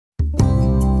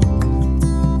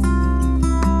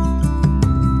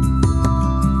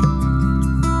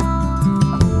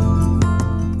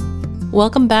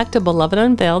Welcome back to Beloved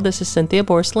Unveiled. This is Cynthia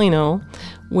Borsellino,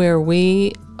 where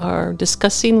we are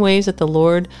discussing ways that the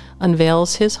Lord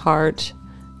unveils His heart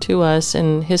to us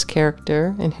and His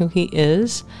character and who He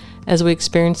is as we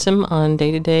experience Him on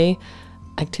day-to-day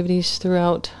activities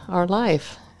throughout our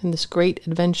life in this great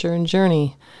adventure and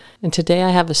journey. And today I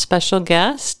have a special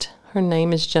guest. Her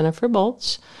name is Jennifer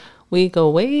Boltz. We go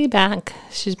way back.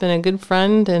 She's been a good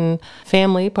friend and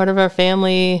family, part of our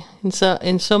family in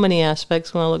so many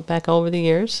aspects when I look back over the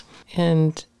years.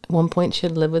 And at one point she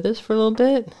had lived with us for a little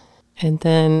bit. And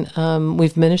then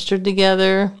we've ministered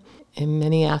together in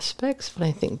many aspects when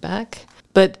I think back.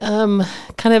 But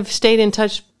kind of stayed in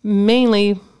touch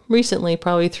mainly recently,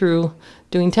 probably through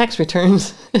doing tax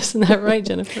returns. Isn't that right,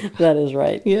 Jennifer? That is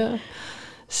right. Yeah.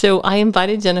 So I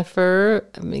invited Jennifer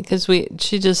because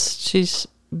she's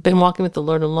been walking with the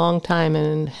Lord a long time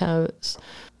and has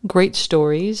great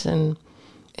stories and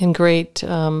great,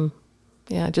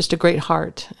 just a great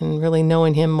heart and really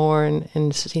knowing Him more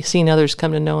and seeing others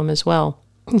come to know Him as well.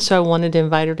 And so I wanted to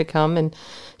invite her to come, and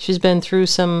she's been through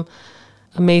some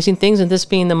amazing things, and this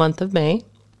being the month of May,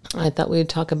 I thought we would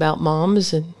talk about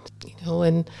moms and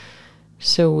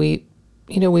so we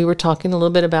were talking a little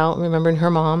bit about remembering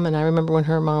her mom, and I remember when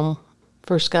her mom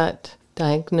first got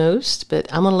diagnosed, but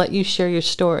I'm going to let you share your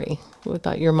story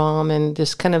about your mom and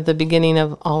just kind of the beginning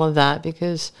of all of that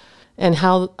and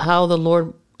how the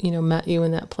Lord, met you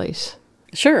in that place.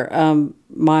 Sure.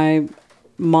 My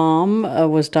mom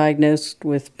was diagnosed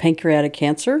with pancreatic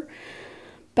cancer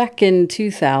back in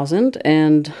 2000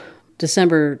 and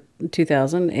December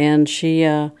 2000, and she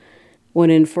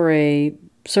went in for a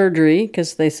surgery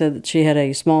because they said that she had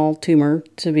a small tumor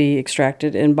to be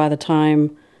extracted, and by the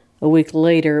time a week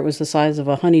later, it was the size of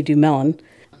a honeydew melon.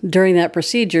 During that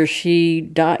procedure,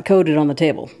 she coded on the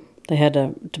table. They had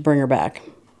to bring her back.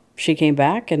 She came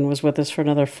back and was with us for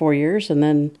another 4 years, and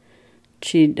then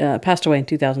she passed away in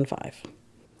 2005.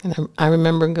 And I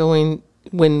remember going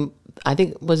when, I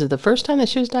think, was it the first time that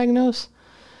she was diagnosed?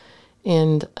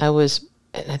 And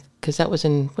because that was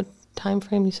in, what time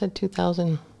frame you said,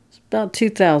 2000? It's about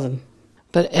 2000.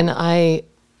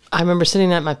 I remember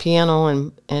sitting at my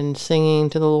piano and singing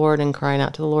to the Lord and crying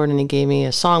out to the Lord, and He gave me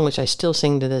a song which I still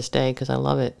sing to this day because I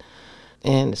love it,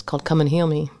 and it's called Come and Heal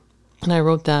Me. And I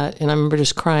wrote that, and I remember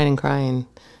just crying,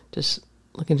 just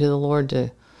looking to the Lord,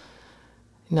 to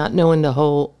not knowing the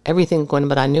whole everything going,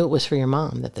 but I knew it was for your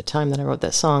mom at the time that I wrote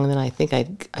that song. And then I think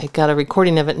I got a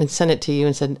recording of it and sent it to you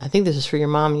and said, I think this is for your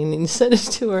mom. You need to send it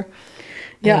to her.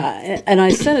 Yeah, and I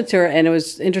sent it to her, and it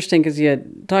was interesting because you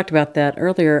had talked about that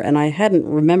earlier, and I hadn't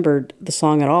remembered the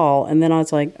song at all. And then I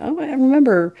was like, oh, I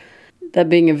remember that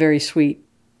being a very sweet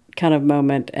kind of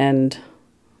moment. And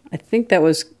I think that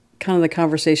was kind of the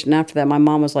conversation after that. My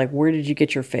mom was like, where did you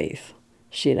get your faith?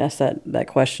 She had asked that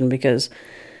question because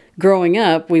growing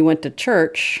up, we went to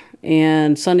church,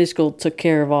 and Sunday school took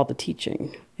care of all the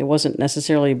teaching. It wasn't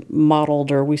necessarily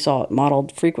modeled, or we saw it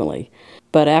modeled frequently.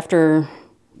 But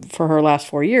for her last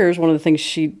 4 years, one of the things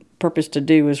she purposed to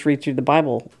do was read through the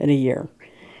Bible in a year.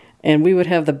 And we would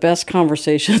have the best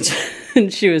conversations.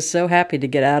 And she was so happy to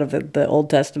get out of the Old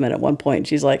Testament at one point.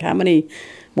 She's like, how many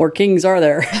more kings are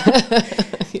there?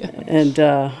 Yeah. And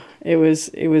it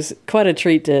was quite a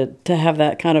treat to have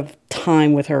that kind of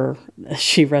time with her as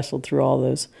she wrestled through all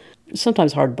those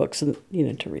sometimes hard books to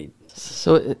read.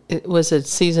 So it was a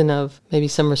season of maybe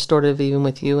some restorative even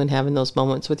with you and having those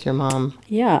moments with your mom.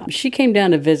 Yeah. She came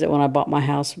down to visit when I bought my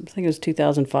house. I think it was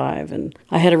 2005. And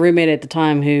I had a roommate at the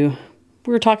time who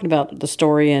we were talking about the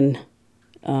story and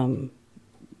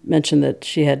mentioned that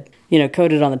she had,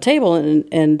 coded on the table.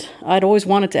 And I'd always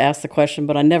wanted to ask the question,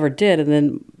 but I never did. And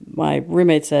then my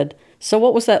roommate said, so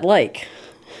what was that like?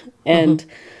 And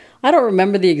I don't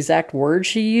remember the exact words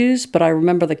she used, but I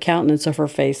remember the countenance of her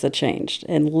face that changed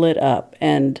and lit up.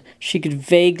 And she could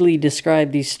vaguely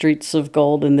describe these streets of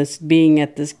gold and this being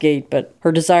at this gate. But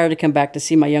her desire to come back to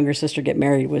see my younger sister get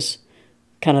married was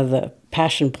kind of the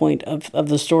passion point of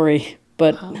the story.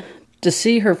 But to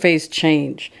see her face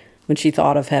change when she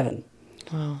thought of heaven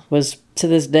was, to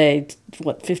this day,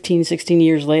 15, 16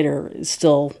 years later, is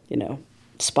still,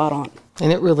 spot on.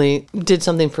 And it really did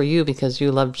something for you because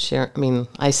you loved sharing. I mean,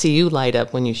 I see you light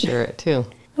up when you share it too.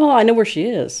 Well, I know where she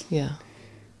is. Yeah.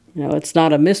 It's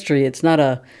not a mystery. It's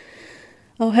not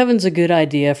heaven's a good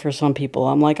idea for some people.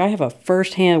 I'm like, I have a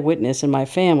firsthand witness in my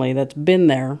family that's been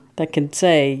there that can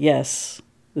say, yes,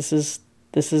 this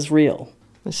is real.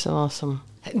 It's so awesome.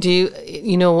 Do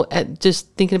you, just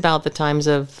thinking about the times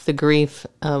of the grief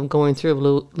going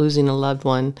through losing a loved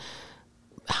one,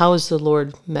 how has the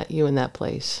Lord met you in that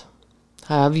place?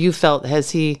 How have you felt?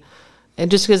 Has He,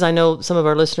 and just because I know some of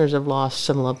our listeners have lost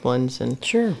some loved ones, and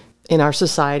sure, in our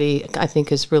society, I think,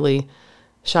 has really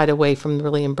shied away from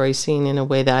really embracing in a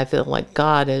way that I feel like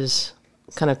God has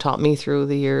kind of taught me through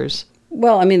the years.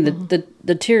 Well, I mean,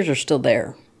 the tears are still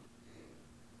there,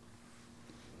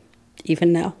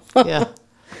 even now. Yeah.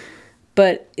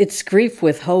 But it's grief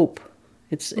with hope.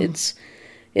 It's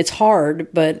hard,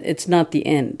 but it's not the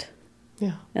end.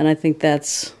 Yeah. And I think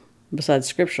that's, besides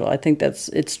scriptural, I think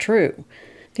it's true.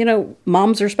 You know,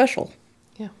 moms are special.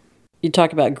 Yeah. You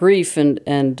talk about grief, and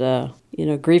you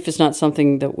know, grief is not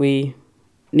something that we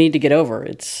need to get over.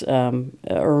 It's a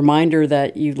reminder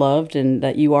that you loved and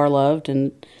that you are loved,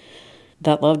 and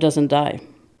that love doesn't die.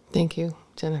 Thank you,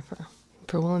 Jennifer,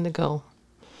 for willing to go.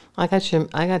 I got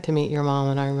to meet your mom,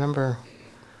 and I remember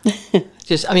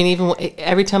even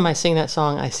every time I sing that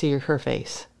song, I see her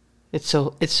face. It's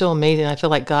so amazing. I feel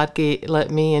like God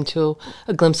let me into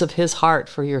a glimpse of His heart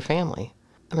for your family.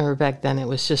 I remember back then it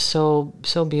was just so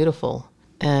beautiful,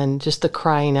 and just the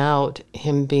crying out,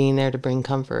 Him being there to bring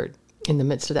comfort in the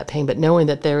midst of that pain, but knowing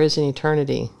that there is an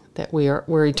eternity, that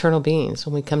we're eternal beings.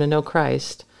 When we come to know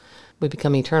Christ, we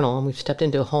become eternal, and we've stepped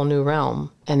into a whole new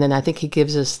realm. And then I think He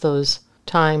gives us those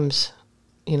times,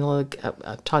 you know, like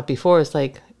I've talked before, it's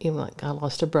like, even like I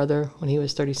lost a brother when he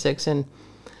was 36, and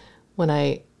when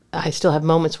I still have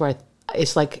moments where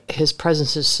it's like His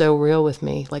presence is so real with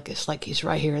me, like it's like He's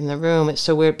right here in the room. It's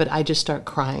so weird, but I just start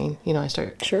crying, you know, I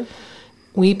start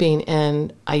weeping,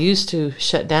 and I used to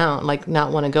shut down, like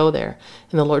not want to go there.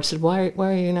 And the Lord said, why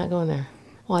are you not going there?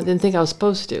 Well, I didn't think I was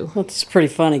supposed to. Well, it's pretty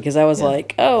funny, because I was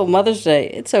like, oh, Mother's Day,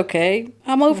 it's okay.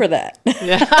 I'm over that.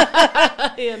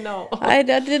 Yeah. Yeah, no. I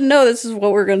didn't know this is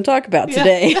what we're going to talk about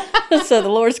today. So the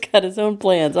Lord's got His own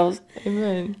plans.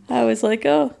 Amen. I was like,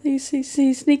 oh, he's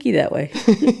sneaky that way.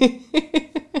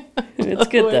 It's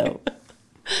good, though.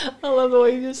 I love the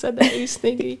way you just said that. He's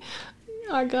sneaky.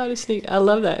 Our God is sneaky. I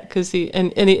love that, because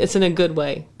it's in a good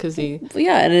way, because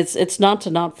yeah, and it's not to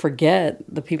not forget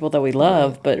the people that we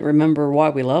love, but remember why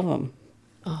we love them.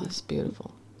 Oh, it's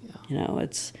beautiful. Yeah. You know,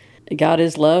 God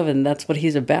is love, and that's what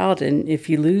He's about. And if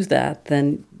you lose that,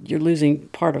 then you're losing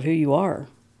part of who you are.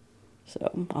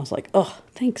 So I was like, oh,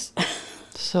 thanks.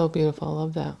 So beautiful. I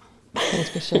love that. Thanks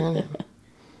for sharing that.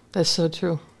 That's so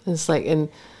true. It's like, and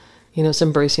you know, it's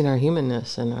embracing our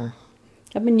humanness and our.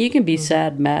 I mean, you can be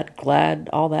sad, mad, glad,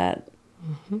 all that.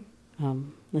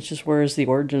 That's just, where is the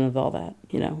origin of all that?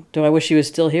 You know, do I wish he was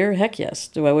still here? Heck yes.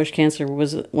 Do I wish cancer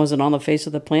wasn't on the face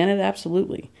of the planet?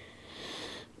 Absolutely.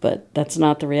 But that's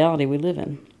not the reality we live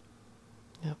in.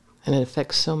 Yep, and it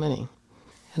affects so many.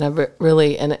 And I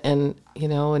really, and you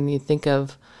know, when you think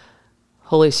of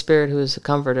Holy Spirit, who is a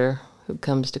comforter, who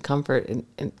comes to comfort,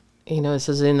 and you know, it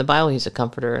says in the Bible He's a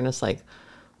comforter, and it's like,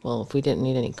 well, if we didn't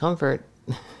need any comfort.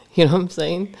 You know what I'm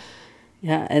saying?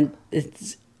 Yeah, and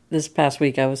it's this past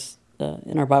week I was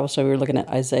in our Bible study, we were looking at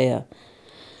Isaiah.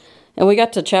 And we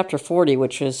got to chapter 40,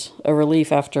 which was a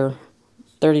relief after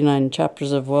 39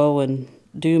 chapters of woe and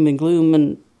doom and gloom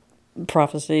and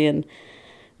prophecy. And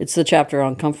it's the chapter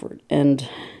on comfort. And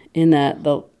in that,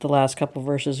 the last couple of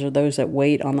verses are those that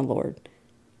wait on the Lord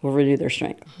will renew their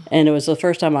strength. And it was the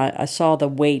first time I saw the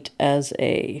wait as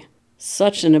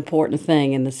such an important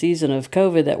thing in the season of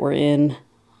COVID that we're in.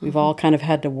 We've all kind of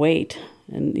had to wait.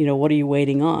 And, you know, what are you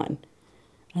waiting on?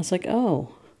 I was like,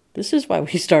 oh, this is why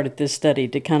we started this study,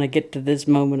 to kind of get to this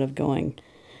moment of going,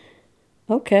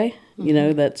 okay, you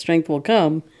know, that strength will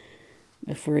come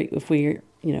if we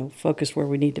you know, focus where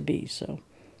we need to be. So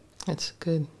that's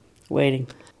good. Waiting.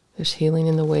 There's healing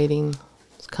in the waiting.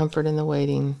 There's comfort in the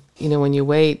waiting. You know, when you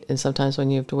wait, and sometimes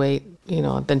when you have to wait, you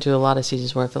know, I've been through a lot of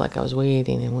seasons where I feel like I was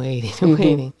waiting and waiting and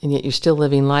waiting. And yet you're still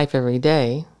living life every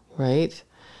day, right?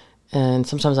 And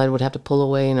sometimes I would have to pull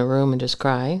away in a room and just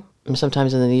cry. And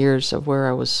sometimes in the years of where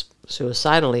I was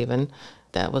suicidal even,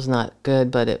 that was not good,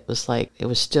 but it was like, it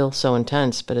was still so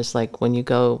intense. But it's like when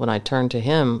I turn to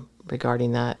Him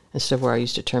regarding that, instead of where I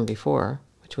used to turn before,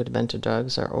 which would have been to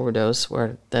drugs or overdose,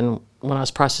 where then when I was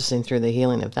processing through the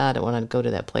healing of that, and when I'd go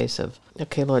to that place of,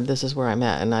 okay, Lord, this is where I'm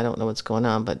at, and I don't know what's going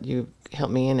on, but you help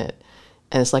me in it.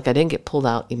 And it's like I didn't get pulled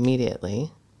out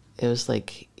immediately. It was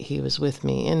like He was with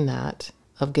me in that,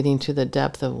 of getting to the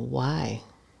depth of why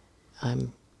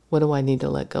what do I need to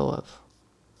let go of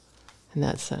in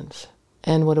that sense?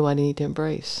 And what do I need to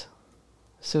embrace?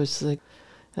 So it's like,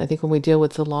 I think when we deal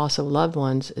with the loss of loved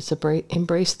ones, it's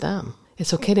embrace them.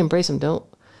 It's okay to embrace them.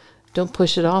 Don't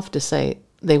push it off to say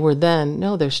they were then.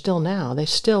 No, they're still now. They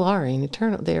still are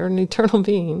eternal. They are an eternal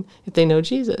being if they know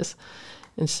Jesus.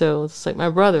 And so it's like my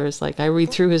brother is like, I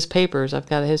read through his papers. I've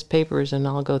got his papers and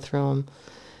I'll go through them.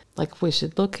 Like we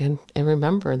should look and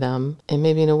remember them, and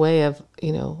maybe in a way of,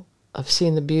 you know, of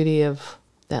seeing the beauty of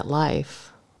that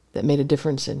life that made a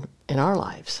difference in our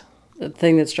lives. The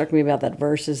thing that struck me about that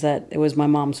verse is that it was my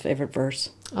mom's favorite verse.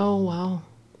 Oh, wow.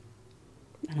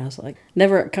 And I was like,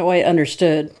 never quite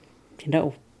understood,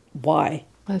 why.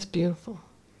 That's beautiful.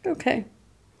 Okay.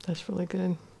 That's really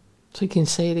good. So you can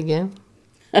say it again?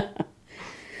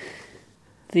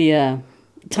 The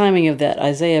timing of that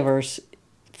Isaiah verse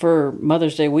for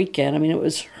Mother's Day weekend, it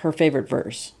was her favorite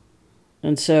verse.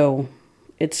 And so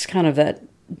it's kind of that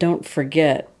don't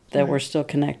forget that we're still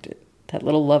connected, that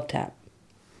little love tap.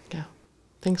 Yeah.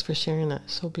 Thanks for sharing that.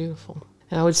 So beautiful.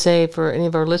 And I would say for any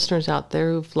of our listeners out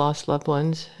there who've lost loved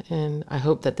ones, and I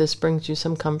hope that this brings you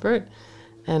some comfort,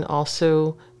 and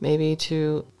also maybe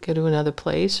to go to another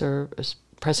place or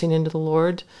pressing into the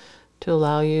Lord to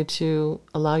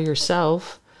allow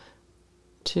yourself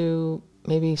to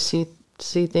maybe see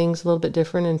things a little bit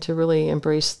different and to really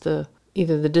embrace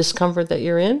either the discomfort that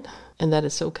you're in and that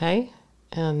it's okay.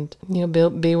 And,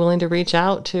 be willing to reach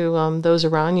out to those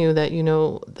around you that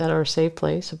that are a safe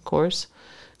place, of course.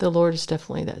 The Lord is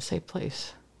definitely that safe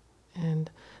place.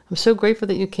 And I'm so grateful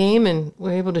that you came and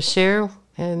were able to share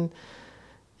and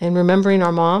remembering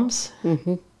our moms.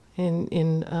 Mm-hmm.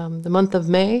 In the month of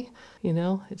May,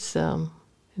 it's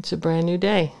a brand new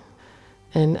day.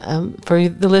 And for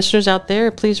the listeners out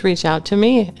there, please reach out to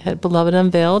me at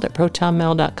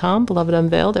belovedunveiled@protonmail.com,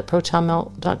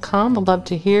 belovedunveiled@protonmail.com. I'd love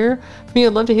to hear from you.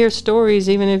 I'd love to hear stories,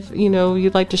 even if,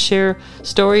 you'd like to share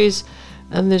stories.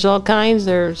 And there's all kinds.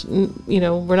 There's,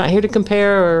 we're not here to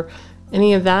compare or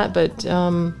any of that, but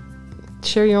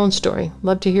share your own story.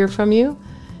 Love to hear from you.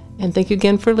 And thank you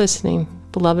again for listening.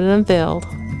 Beloved and Unveiled.